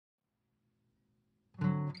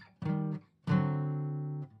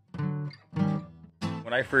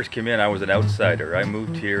When I first came in, I was an outsider. I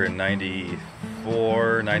moved here in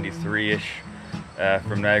 94, 93-ish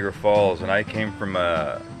from Niagara Falls, and I came from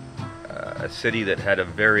a city that had a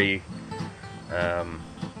very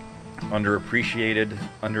underappreciated,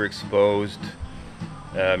 underexposed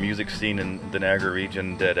music scene in the Niagara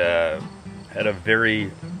region that had a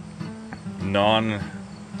very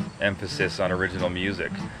non-emphasis on original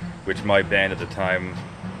music, which my band at the time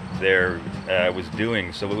there was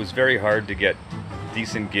doing. So it was very hard to get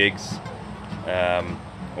decent gigs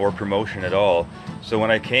or promotion at all. So when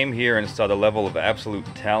I came here and saw the level of absolute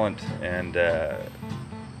talent and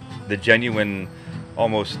the genuine,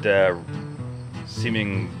 almost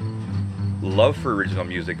seeming love for original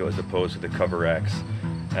music as opposed to the cover acts,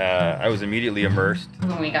 I was immediately immersed.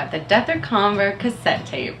 When we got the Death or Convert cassette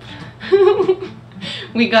tape,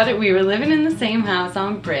 we got it. We were living in the same house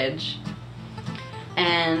on Bridge,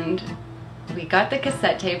 and we got the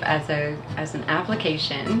cassette tape as an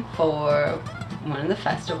application for one of the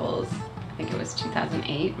festivals. I think it was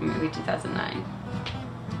 2008 or maybe 2009.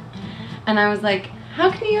 And I was like,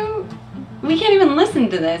 how can you, we can't even listen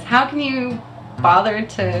to this. How can you bother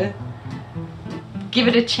to give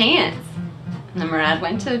it a chance? And then Murad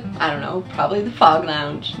went to, I don't know, probably the Fog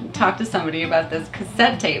Lounge and talked to somebody about this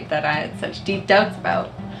cassette tape that I had such deep doubts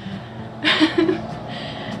about.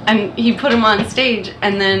 And he put him on stage,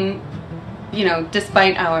 and then, you know,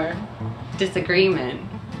 despite our disagreement,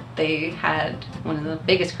 they had one of the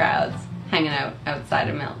biggest crowds hanging out outside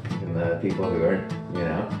of Milk. And the people who aren't, you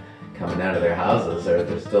know, coming out of their houses,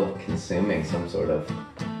 they're still consuming some sort of,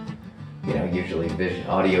 you know, usually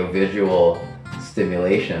audio-visual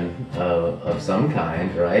stimulation of some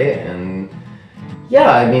kind, right? And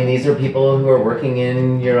yeah, I mean, these are people who are working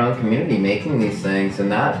in your own community making these things,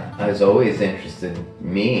 and that has always interested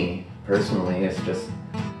me personally. It's just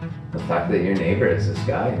the fact that your neighbor is this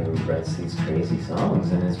guy who writes these crazy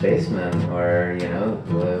songs in his basement, or, you know,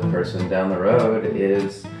 the person down the road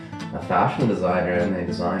is a fashion designer and they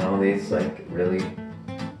design all these like really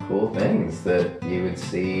cool things that you would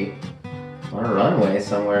see on a runway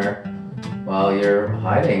somewhere while you're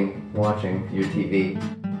hiding watching your TV.